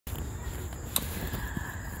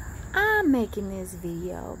I'm making this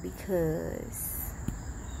video because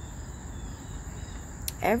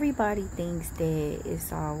everybody thinks that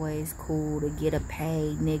it's always cool to get a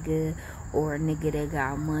paid nigga or a nigga that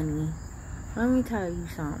got money. Let me tell you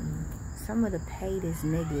something. Some of the paidest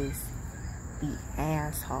niggas be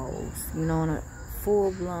assholes. You know,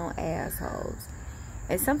 full-blown assholes.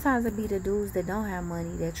 And sometimes it be the dudes that don't have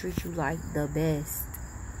money that treat you like the best.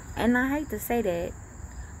 And I hate to say that,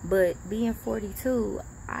 but being 42,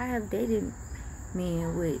 I have dated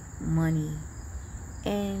men with money.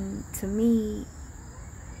 And to me,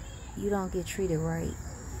 you don't get treated right.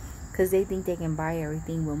 Because they think they can buy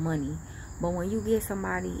everything with money. But when you get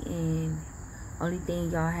somebody and only thing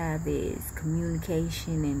y'all have is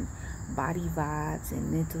communication and body vibes and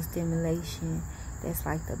mental stimulation, that's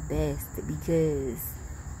like the best. Because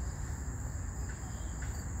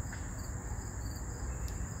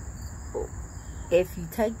if you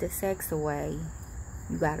take the sex away,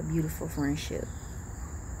 you got a beautiful friendship.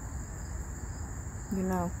 You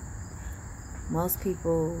know, most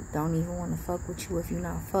people don't even want to fuck with you if you're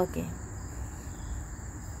not fucking.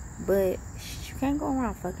 But you can't go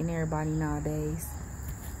around fucking everybody nowadays.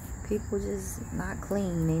 People just not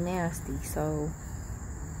clean, they nasty. So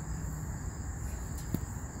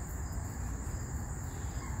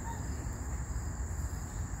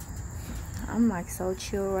I'm like so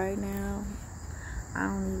chill right now. I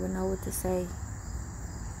don't even know what to say.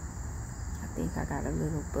 I think I got a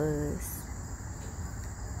little buzz.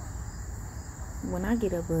 When I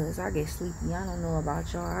get a buzz, I get sleepy. I don't know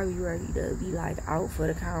about y'all. I be ready to be like out for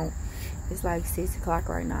the count. It's like 6 o'clock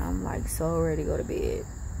right now. I'm like so ready to go to bed.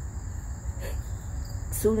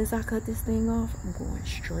 As soon as I cut this thing off, I'm going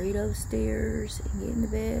straight upstairs and getting to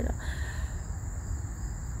bed.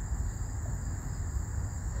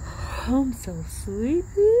 I'm so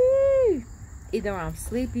sleepy. Either I'm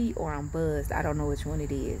sleepy or I'm buzzed. I don't know which one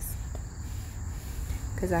it is.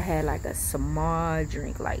 Because I had like a small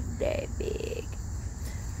drink like that big.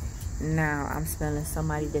 Now I'm smelling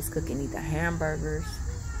somebody that's cooking either hamburgers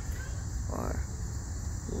or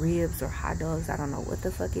ribs or hot dogs. I don't know what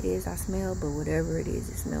the fuck it is I smell, but whatever it is,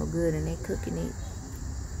 it smells good and they cooking it.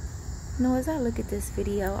 You know, as I look at this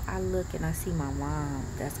video, I look and I see my mom.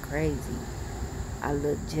 That's crazy. I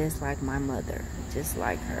look just like my mother, just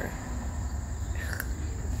like her.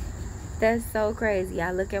 That's so crazy.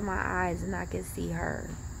 I look at my eyes and I can see her.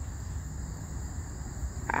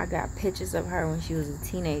 I got pictures of her when she was a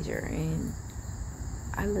teenager and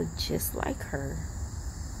I look just like her.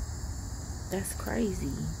 That's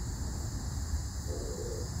crazy.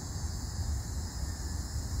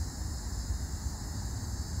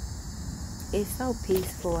 It's so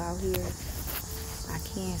peaceful out here. I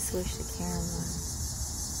can't switch the camera.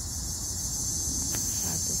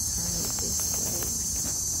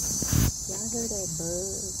 Y'all hear that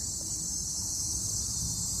bug?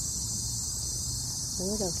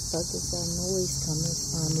 Where the fuck is that noise coming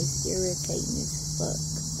from? It's irritating as fuck.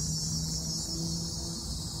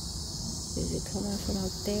 Is it coming from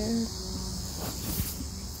up there?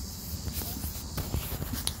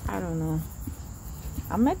 I don't know.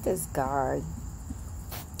 I met this guy.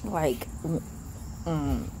 Like,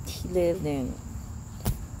 he lived in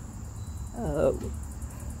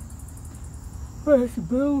West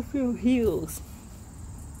Bellfield Hills.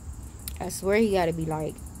 I swear he gotta be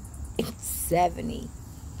like 70.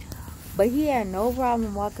 But he had no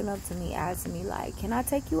problem walking up to me, asking me like, can I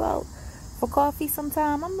take you out for coffee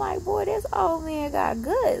sometime? I'm like, boy, this old man got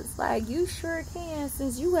goods. Like, you sure can.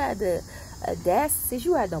 Since you had the audacity, since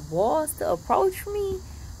you had the balls to approach me,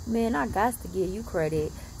 man, I got to give you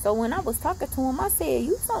credit. So when I was talking to him, I said,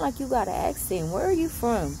 you sound like you got an accent. Where are you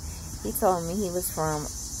from? He told me he was from,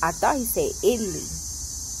 I thought he said Italy.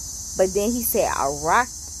 But then he said Iraq.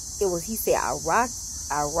 He said Iraq.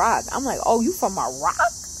 I'm like, oh, you from Iraq?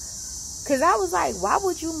 Because I was like, why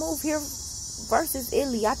would you move here versus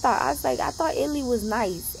Italy? I thought Italy was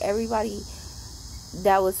nice. Everybody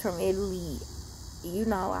that was from Italy, you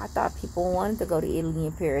know, I thought people wanted to go to Italy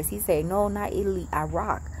and Paris. He said, no, not Italy,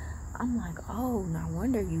 Iraq. I'm like, oh, no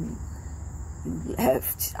wonder you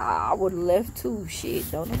left. I would have left too.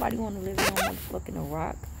 Shit, don't nobody want to live in no motherfucking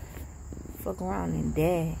Iraq. Fuck around and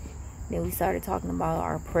die. Then we started talking about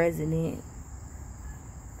our president.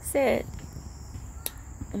 Said,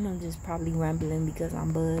 and I'm just probably rambling because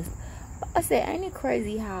I'm buzzed. But I said, ain't it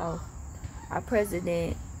crazy how our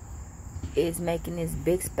president is making this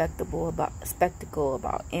big spectacle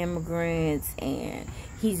about immigrants, and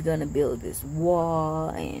he's gonna build this wall,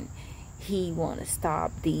 and he want to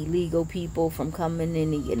stop the illegal people from coming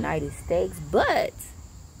in the United States, but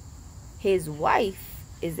his wife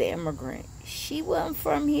is an immigrant. She wasn't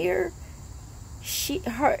from here,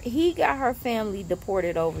 He got her family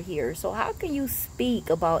deported over here. So how can you speak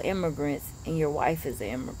about immigrants and your wife is an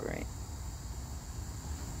immigrant?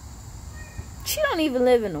 She don't even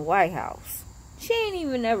live in the White House. She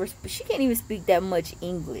can't even speak that much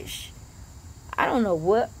English. I don't know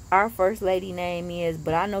what our first lady name is,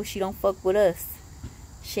 but I know she don't fuck with us.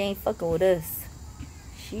 She ain't fucking with us.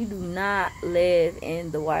 She do not live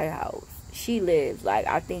in the White House. She lives, like,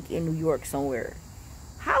 I think in New York somewhere.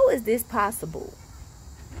 How is this possible?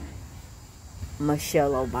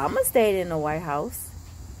 Michelle Obama stayed in the White House.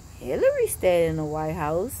 Hillary stayed in the White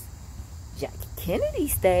House. Jackie Kennedy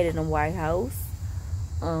stayed in the White House.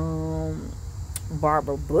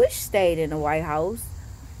 Barbara Bush stayed in the White House.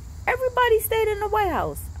 Everybody stayed in the White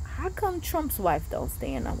House. How come Trump's wife don't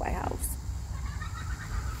stay in the White House?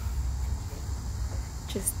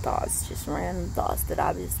 Just thoughts, just random thoughts that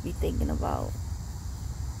I just be thinking about.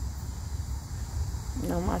 You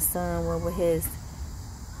know, my son went with his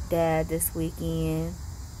dad this weekend,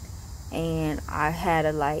 and I had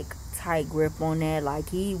a like tight grip on that. Like,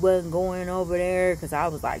 he wasn't going over there because I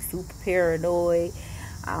was like super paranoid.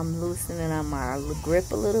 I'm loosening up my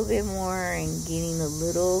grip a little bit more and getting a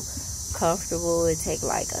little comfortable. It take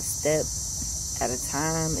like a step at a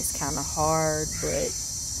time. It's kind of hard, but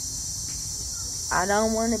I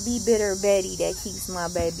don't want to be bitter Betty that keeps my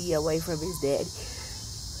baby away from his daddy.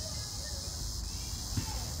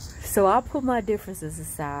 So I'll put my differences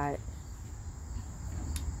aside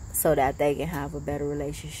so that they can have a better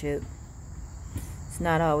relationship. It's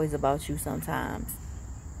not always about you sometimes.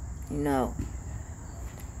 You know.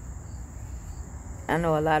 I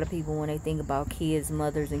know a lot of people, when they think about kids'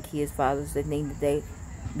 mothers and kids' fathers, they think that they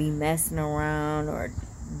be messing around or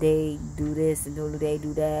they do this and they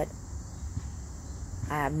do that.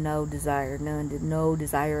 I have no desire, no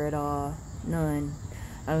desire at all, none.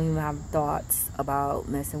 I don't even have thoughts about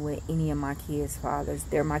messing with any of my kids' fathers.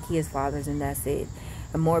 They're my kids' fathers, and that's it.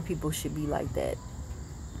 And more people should be like that.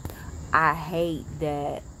 I hate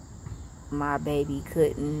that my baby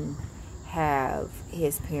couldn't have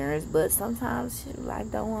his parents, but sometimes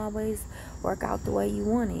life don't always work out the way you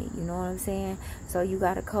want it. You know what I'm saying? So you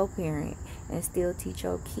got to co-parent and still teach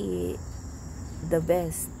your kid the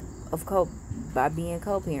best of by being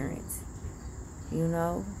co-parents. You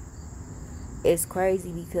know? It's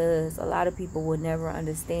crazy because a lot of people would never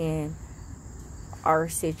understand our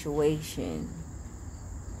situation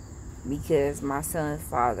because my son's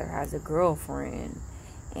father has a girlfriend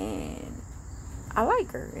and I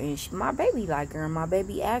like her and my baby like her and my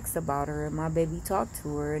baby asks about her and my baby talked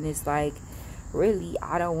to her, and it's like, really,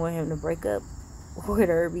 I don't want him to break up with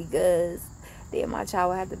her because then my child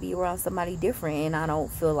will have to be around somebody different, and I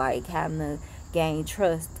don't feel like having to gain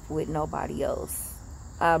trust with nobody else.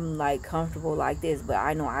 I'm like comfortable like this, but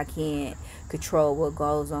I know I can't control what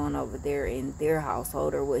goes on over there in their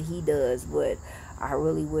household or what he does, but I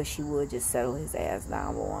really wish he would just settle his ass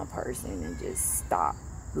down with one person and just stop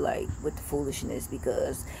like with the foolishness,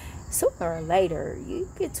 because sooner or later you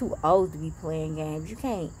get too old to be playing games. You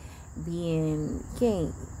can't be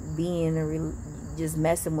just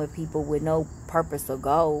messing with people with no purpose or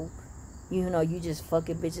goal. You know, you just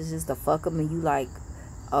fucking bitches just to fuck them and you like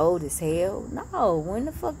old as hell. No, when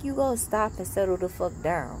the fuck you gonna stop and settle the fuck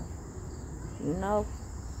down? You know?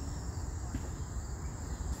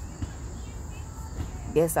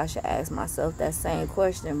 Guess I should ask myself that same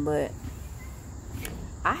question, but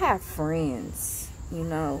I have friends, you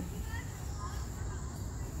know,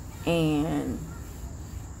 and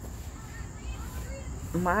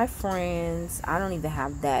my friends, I don't even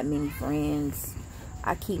have that many friends.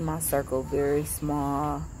 I keep my circle very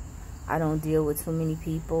small. I don't deal with too many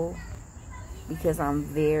people because I'm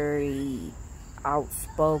very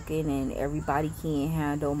outspoken and everybody can't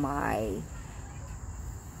handle my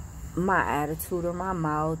attitude or my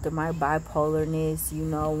mouth or my bipolarness. You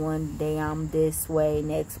know, one day I'm this way,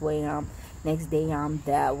 next day I'm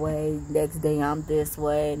that way, next day I'm this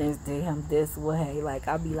way, next day I'm this way. Like,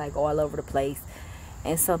 I'll be like all over the place,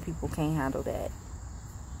 and some people can't handle that.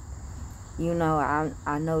 You know,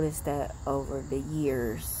 I noticed that over the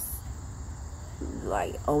years,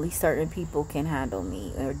 like, only certain people can handle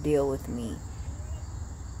me or deal with me.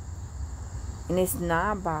 And it's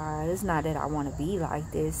not that I want to be like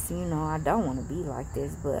this. You know, I don't want to be like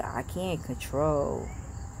this, but I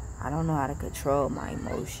don't know how to control my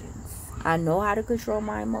emotions. I know how to control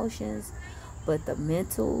my emotions, but the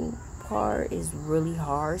mental part is really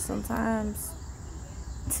hard sometimes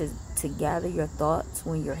to gather your thoughts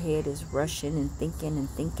when your head is rushing and thinking and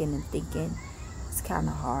thinking and thinking. It's kind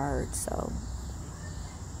of hard, so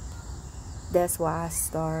that's why I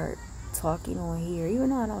start talking on here.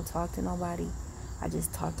 Even though I don't talk to nobody, I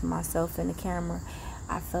just talk to myself in the camera.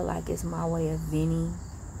 I feel like it's my way of venting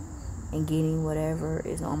and getting whatever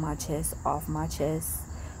is on my chest off my chest,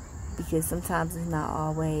 because sometimes it's not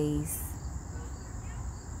always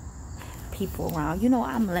people around. You know,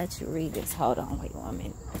 I'm gonna let you read this. Hold on, wait 1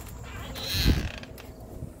 minute.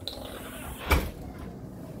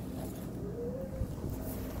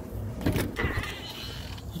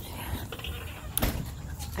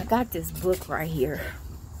 I got this book right here,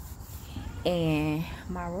 and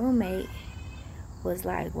my roommate was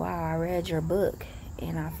like, wow, I read your book,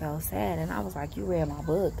 and I felt sad. And I was like, you read my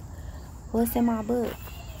book? What's in my book?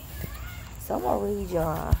 So I'm gonna read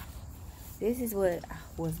y'all. This is what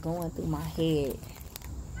was going through my head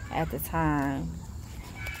at the time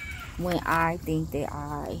when I think that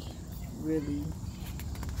I really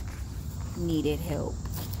needed help.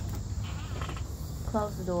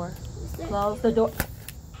 Close the door. Close the door.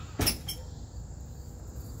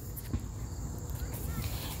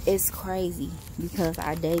 It's crazy because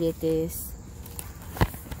I dated this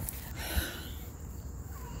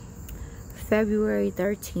February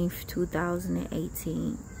 13th,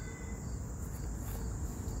 2018.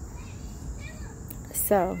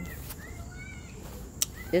 So,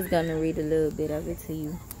 just gonna read a little bit of it to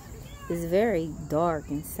you. It's very dark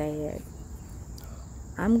and sad.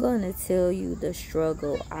 I'm gonna tell you the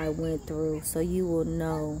struggle I went through so you will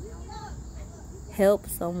know. Help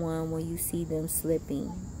someone when you see them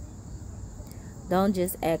slipping. Don't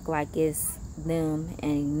just act like it's them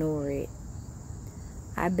and ignore it.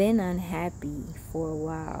 I've been unhappy for a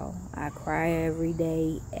while. I cry every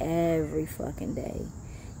day, every fucking day.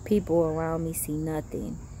 People around me see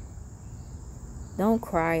nothing. Don't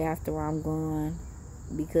cry after I'm gone,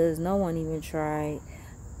 because no one even tried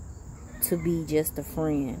to be just a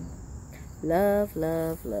friend. Love,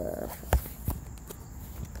 love, love.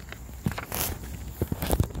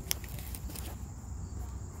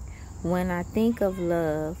 When I think of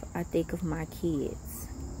love, I think of my kids.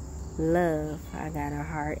 Love, I got a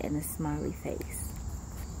heart and a smiley face.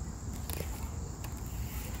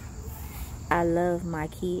 I love my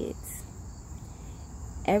kids.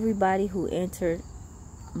 Everybody who entered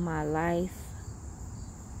my life,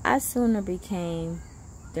 I sooner became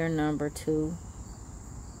their number 2.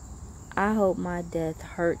 I hope my death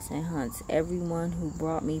hurts and haunts everyone who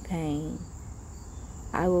brought me pain.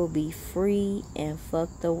 I will be free and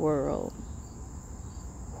fuck the world,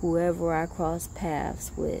 whoever I cross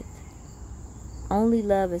paths with. Only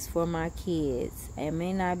love is for my kids. I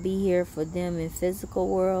may not be here for them in physical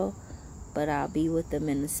world, but I'll be with them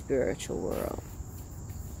in the spiritual world.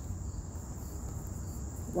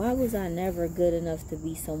 Why was I never good enough to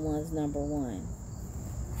be someone's number 1?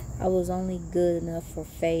 I was only good enough for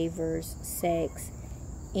favors, sex,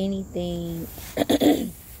 anything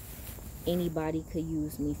anybody could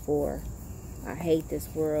use me for. I hate this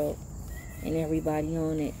world and everybody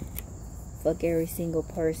on it. Fuck every single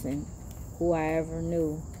person who I ever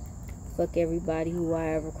knew. Fuck everybody who I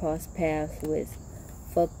ever crossed paths with.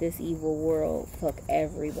 Fuck this evil world. Fuck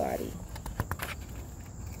everybody.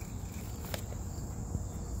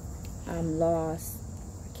 I'm lost.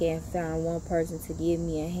 I can't find one person to give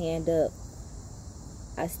me a hand up.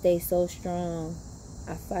 I stay so strong.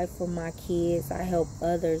 I fight for my kids. I help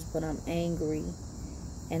others, but I'm angry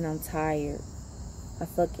and I'm tired. I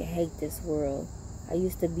fucking hate this world. I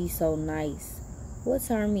used to be so nice. What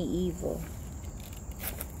turned me evil?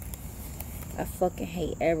 I fucking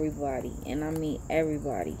hate everybody, and I mean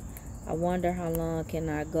everybody. I wonder how long can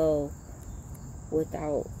I go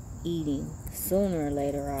without eating. Sooner or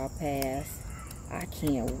later I'll pass. I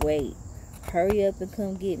can't wait. Hurry up and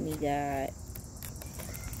come get me, God.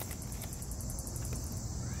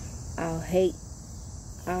 I'll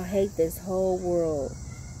hate this whole world,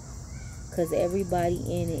 cause everybody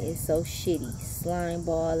in it is so shitty. Slime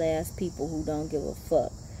ball ass people who don't give a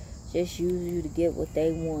fuck. Just use you to get what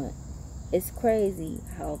they want. It's crazy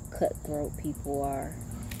how cutthroat people are.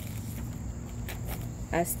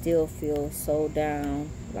 I still feel so down,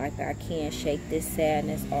 like I can't shake this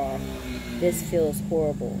sadness off. This feels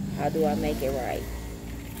horrible. How do I make it right?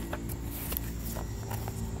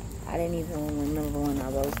 I didn't even remember when I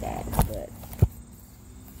wrote that, but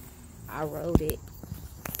I wrote it,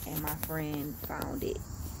 and my friend found it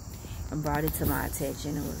and brought it to my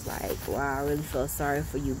attention. It was like, wow, I really feel sorry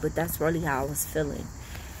for you. But that's really how I was feeling.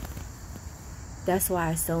 That's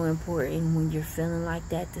why it's so important when you're feeling like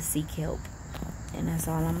that to seek help. And that's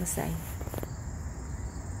all I'm going to say.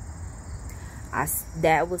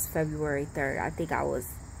 That was February 3rd. I think I was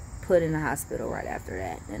put in the hospital right after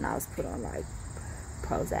that. And I was put on like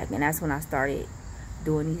Prozac. And that's when I started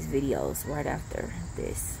doing these videos right after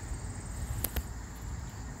this.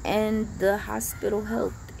 And the hospital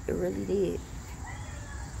helped. It really did.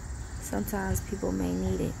 Sometimes people may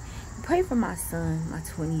need it. Pray for my son, my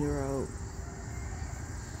 20-year-old.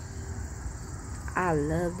 I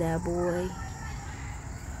love that boy.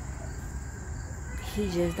 He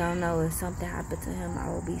just don't know, if something happened to him, I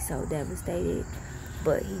will be so devastated.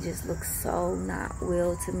 But he just looks so not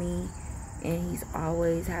well to me. And he's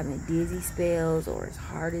always having dizzy spells, or his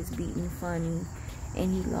heart is beating funny.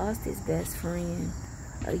 And he lost his best friend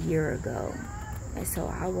a year ago. And so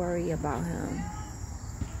I worry about him,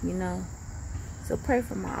 you know. So pray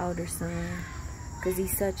for my older son, because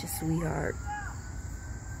he's such a sweetheart.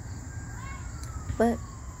 But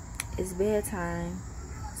it's bedtime,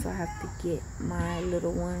 so I have to get my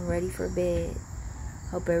little one ready for bed.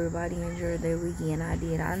 Hope everybody enjoyed their weekend. I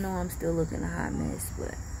did. I know I'm still looking a hot mess,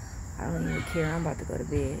 but I don't even care. I'm about to go to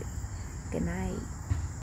bed. Good night.